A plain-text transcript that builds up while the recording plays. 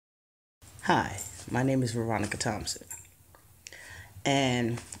Hi, my name is Veronica Thompson,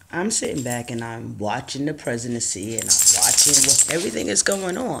 and I'm sitting back and I'm watching the presidency and I'm watching what everything is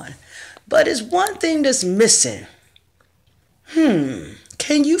going on. But there's one thing that's missing.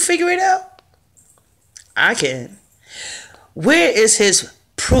 Can you figure it out? I can. Where is his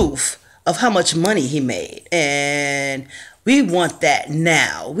proof of how much money he made? And we want that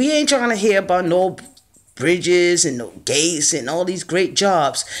now. We ain't trying to hear about no bridges and no gates and all these great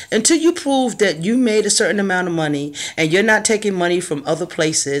jobs until you prove that you made a certain amount of money and you're not taking money from other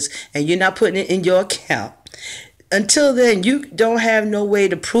places and you're not putting it in your account. Until then, you don't have no way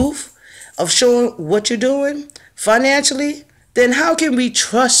to prove of showing what you're doing financially. Then how can we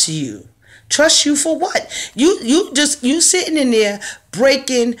trust you? Trust you for what? You sitting in there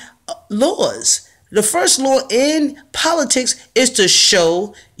breaking laws. The first law in politics is to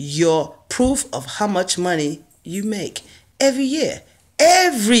show your proof of how much money you make every year.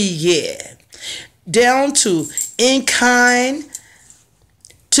 Every year. Down to in kind,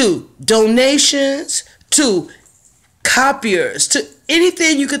 to donations, to copiers, to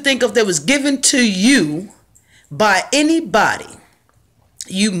anything you could think of that was given to you by anybody.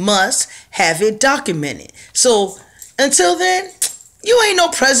 You must have it documented. So until then, you ain't no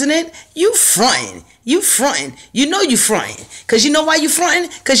president. You fronting. You fronting. You know you fronting. Because you know why you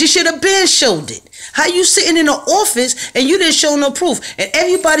fronting? Because you should have been showed it. How you sitting in the office and you didn't show no proof. And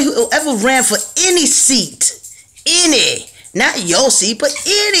everybody who ever ran for any seat, not your seat, but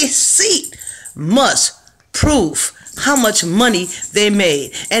any seat, must prove how much money they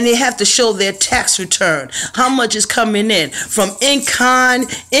made. And they have to show their tax return, how much is coming in from in kind.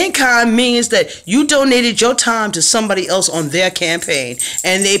 In kind means that you donated your time to somebody else on their campaign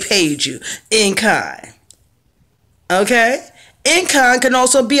and they paid you in kind. Okay? In kind can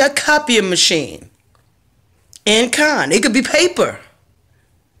also be a copying machine. In kind. It could be paper.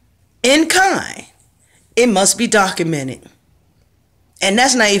 In kind. It must be documented. And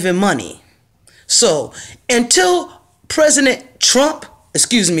that's not even money. So until President Trump,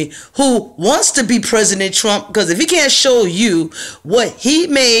 who wants to be President Trump, because if he can't show you what he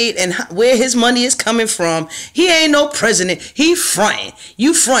made and where his money is coming from, he ain't no president. He fronting.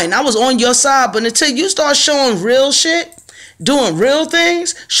 You fronting. I was on your side, but until you start showing real shit, doing real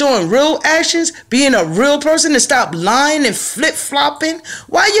things, showing real actions, being a real person, and stop lying and flip-flopping.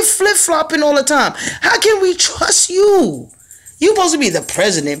 Why are you flip-flopping all the time? How can we trust you? You supposed to be the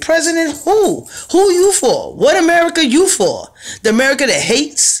president. President who? Who you for? What America you for? The America that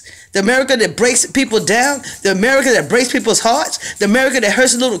hates? The America that breaks people down? The America that breaks people's hearts? The America that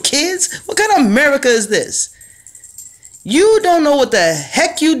hurts little kids? What kind of America is this? You don't know what the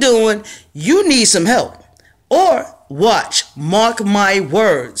heck you doing. You need some help. Or watch, mark my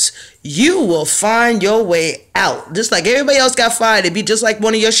words. You will find your way out. Just like everybody else got fired. It'd be just like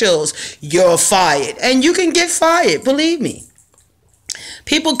one of your shows. You're fired. And you can get fired. Believe me.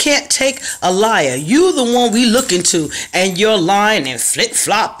 People can't take a liar. You the one we looking to, and you're lying and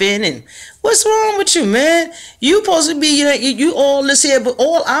flip-flopping. And what's wrong with you, man? You supposed to be, you all this here, but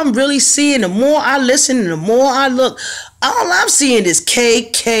all I'm really seeing, the more I listen and the more I look, all I'm seeing is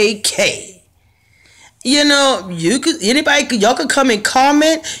KKK. Y'all could come and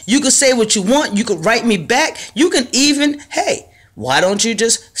comment. You could say what you want. You could write me back. You can even, hey, why don't you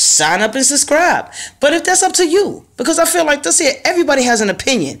just sign up and subscribe? But if that's up to you, because I feel like this here, everybody has an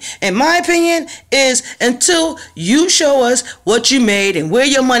opinion. And my opinion is until you show us what you made and where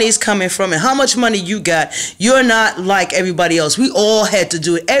your money is coming from and how much money you got, you're not like everybody else. We all had to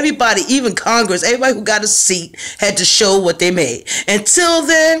do it. Everybody, even Congress, everybody who got a seat had to show what they made. Until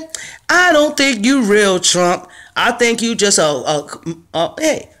then, I don't think you real, Trump. I think you just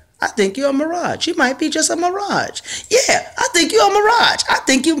I think you're a mirage. You might be just a mirage. Yeah, I think you're a mirage. I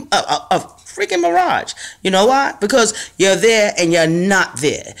think you a freaking mirage. You know why? Because you're there and you're not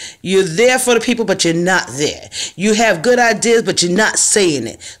there. You're there for the people, but you're not there. You have good ideas, but you're not saying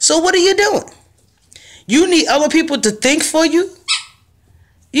it. So what are you doing? You need other people to think for you?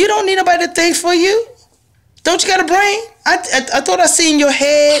 You don't need nobody to think for you. Don't you got a brain? I thought I seen your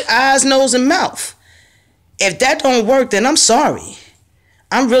head, eyes, nose, and mouth. If that don't work, then I'm sorry.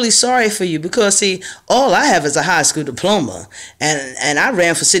 I'm really sorry for you because, see, all I have is a high school diploma. And I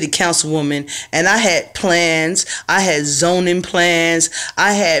ran for city councilwoman, and I had plans. I had zoning plans.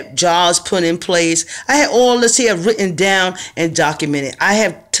 I had jobs put in place. I had all this here written down and documented. I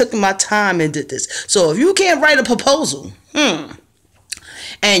have took my time and did this. So if you can't write a proposal,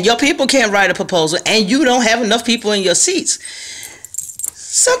 and your people can't write a proposal, and you don't have enough people in your seats,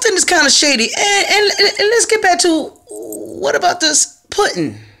 something is kind of shady. And let's get back to, what about this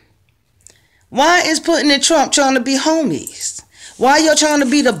Putin? Why is Putin and Trump trying to be homies? Why y'all trying to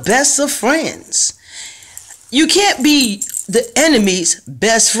be the best of friends? You can't be the enemy's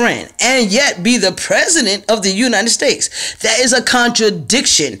best friend and yet be the president of the United States. That is a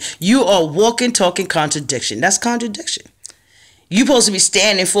contradiction. You are walking, talking contradiction. That's contradiction. You're supposed to be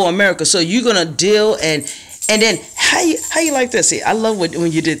standing for America, so you're gonna deal and then how you like this here? I love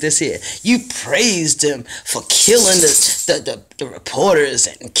when you did this here. You praised him for killing the reporters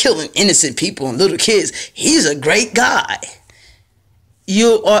and killing innocent people and little kids. He's a great guy.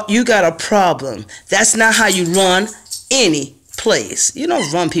 You got a problem. That's not how you run any place. You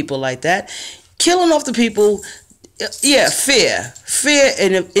don't run people like that. Killing off the people, yeah, fear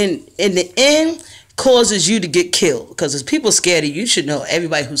in the end causes you to get killed. Because if people scared of you, you should know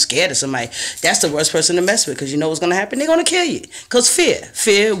everybody who's scared of somebody, that's the worst person to mess with, because you know what's going to happen. They're going to kill you, because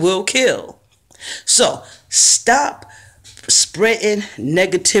fear will kill. So stop spreading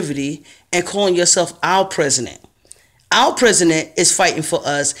negativity and calling yourself our president. Our president is fighting for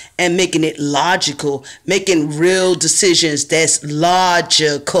us and making it logical, making real decisions that's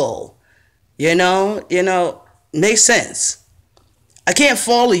logical. You know, makes sense. I can't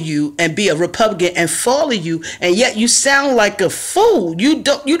follow you and be a Republican and follow you, and yet you sound like a fool. You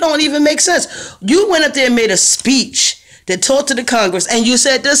don't even make sense. You went up there and made a speech that talked to the Congress, and you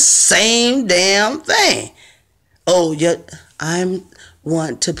said the same damn thing. Oh, yeah, I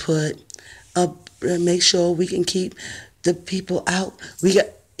want to make sure we can keep the people out.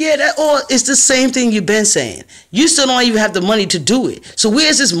 It's the same thing you've been saying. You still don't even have the money to do it. So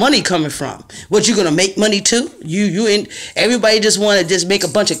where's this money coming from? What, you gonna make money too? You and everybody just want to just make a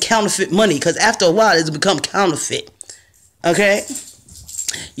bunch of counterfeit money, because after a while it's become counterfeit. Okay?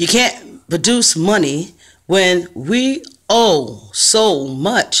 You can't produce money when we owe so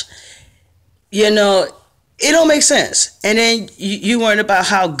much. It don't make sense. And then you worrying about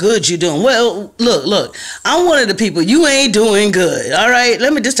how good you're doing. Well, look, I'm one of the people. You ain't doing good. All right?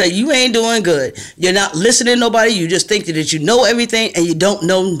 Let me just tell you, you ain't doing good. You're not listening to nobody. You just think that you know everything, and you don't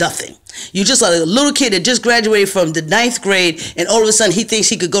know nothing. You just like a little kid that just graduated from the 9th grade, and all of a sudden he thinks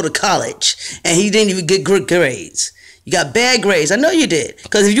he could go to college, and he didn't even get good grades. You got bad grades. I know you did.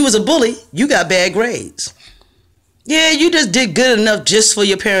 Because if you was a bully, you got bad grades. Yeah, you just did good enough just for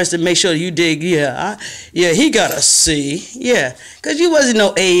your parents to make sure you did. He got a C. Yeah, because you wasn't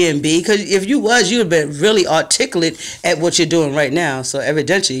no A and B. Because if you was, you would have been really articulate at what you're doing right now. So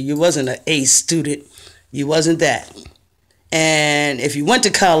evidently, you wasn't an A student. You wasn't that. And if you went to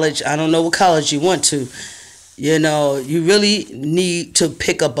college, I don't know what college you went to. You really need to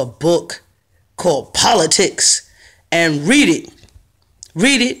pick up a book called Politics and read it.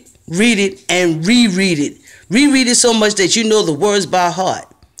 Read it, and reread it. Reread it so much that you know the words by heart.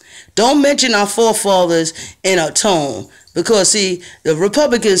 Don't mention our forefathers in a tone, because, see, the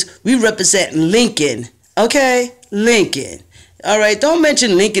Republicans, we represent Lincoln. Okay? Lincoln. All right? Don't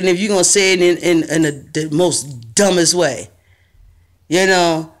mention Lincoln if you're going to say it in the most dumbest way.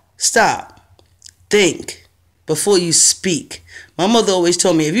 Stop. Think before you speak. My mother always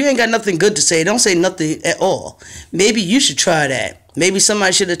told me, if you ain't got nothing good to say, don't say nothing at all. Maybe you should try that. Maybe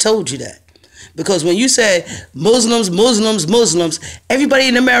somebody should have told you that. Because when you say Muslims, everybody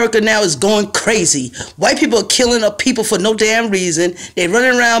in America now is going crazy. White people are killing up people for no damn reason. They're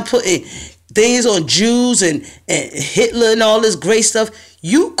running around putting things on Jews and Hitler and all this great stuff.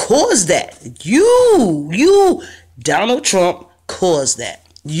 You caused that. You, Donald Trump, caused that.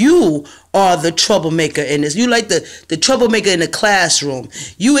 You are the troublemaker in this. You like the troublemaker in the classroom.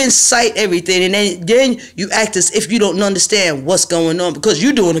 You incite everything, and then you act as if you don't understand what's going on, because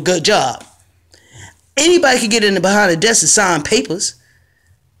you're doing a good job. Anybody can get in behind the desk and sign papers.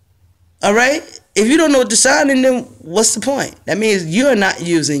 All right? If you don't know what to sign, then what's the point? That means you're not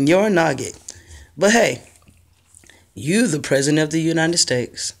using your noggin. But hey, you the president of the United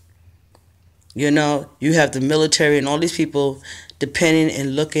States. You have the military and all these people depending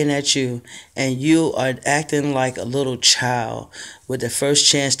and looking at you, and you are acting like a little child with the first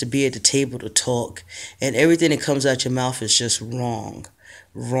chance to be at the table to talk, and everything that comes out your mouth is just wrong.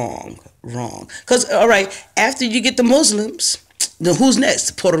 Because, all right, after you get the Muslims, then who's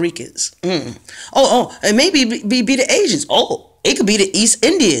next? Puerto Ricans. And maybe be the Asians. It could be the East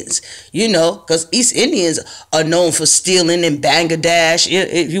Indians, because East Indians are known for stealing in Bangladesh.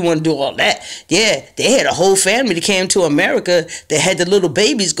 If you want to do all that, yeah, they had a whole family that came to America that had the little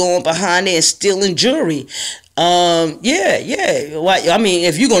babies going behind there and stealing jewelry. Why? I mean,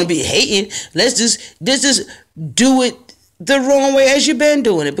 if you're gonna be hating, let's just do it the wrong way as you've been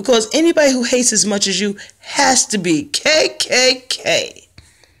doing it, because anybody who hates as much as you has to be KKK.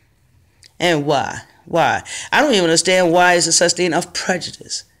 And why? I don't even understand why is there such thing of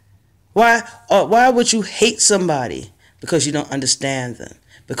prejudice. Why would you hate somebody because you don't understand them,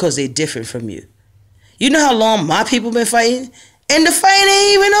 because they're different from you. You know how long my people been fighting? And the fight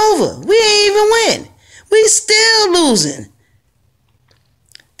ain't even over. We ain't even win. We still losing.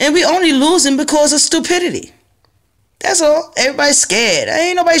 And we only losing because of stupidity. That's all. Everybody's scared.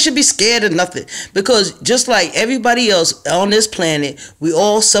 Ain't nobody should be scared of nothing. Because just like everybody else on this planet, we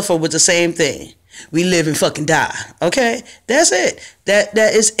all suffer with the same thing. We live and fucking die. Okay? That's it. That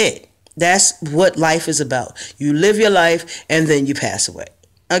is it. That's what life is about. You live your life and then you pass away.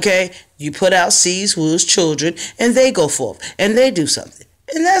 Okay? You put out seeds whose children and they go forth and they do something.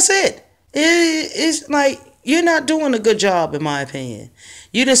 And that's it. It's like you're not doing a good job, in my opinion.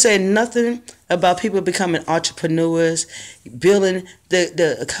 You didn't say nothing about people becoming entrepreneurs, building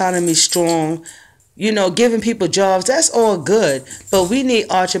the economy strong, giving people jobs. That's all good. But we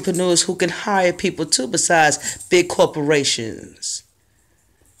need entrepreneurs who can hire people too besides big corporations.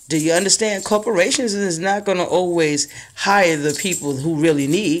 Do you understand? Corporations is not going to always hire the people who really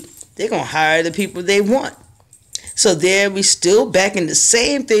need. They're going to hire the people they want. So there we still back in the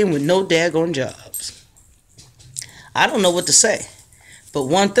same thing with no daggone jobs. I don't know what to say. But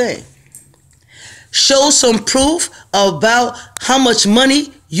one thing. Show some proof about how much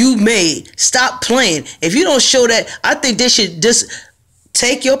money you made. Stop playing. If you don't show that, I think they should just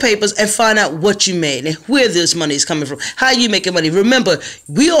take your papers and find out what you made and where this money is coming from. How you making money. Remember,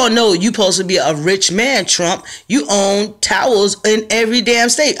 we all know you're supposed to be a rich man, Trump. You own towers in every damn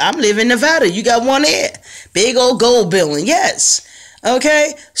state. I'm living in Nevada. You got one here. Big old gold building. Yes.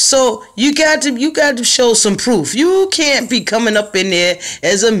 Okay, so you got to show some proof. You can't be coming up in there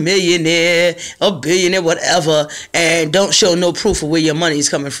as a millionaire, a billionaire, whatever, and don't show no proof of where your money is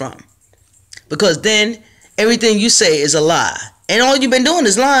coming from. Because then everything you say is a lie. And all you've been doing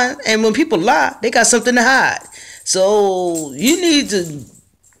is lying. And when people lie, they got something to hide. So you need to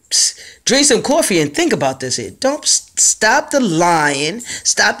drink some coffee and think about this here. Don't stop the lying.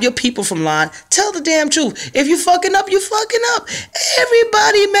 Stop your people from lying. Tell the damn truth. If you fucking up, you fucking up.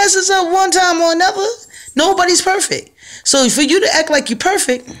 Everybody messes up one time or another. Nobody's perfect. So for you to act like you're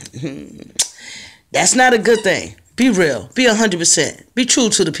perfect, that's not a good thing. Be real. Be 100%. Be true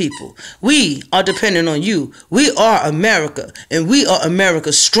to the people. We are dependent on you. We are America, and we are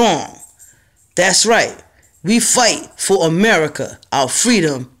America strong. That's right. We fight for America, our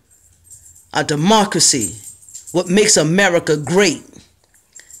freedom, our democracy. What makes America great?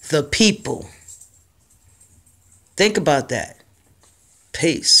 The people. Think about that.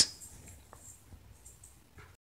 Peace.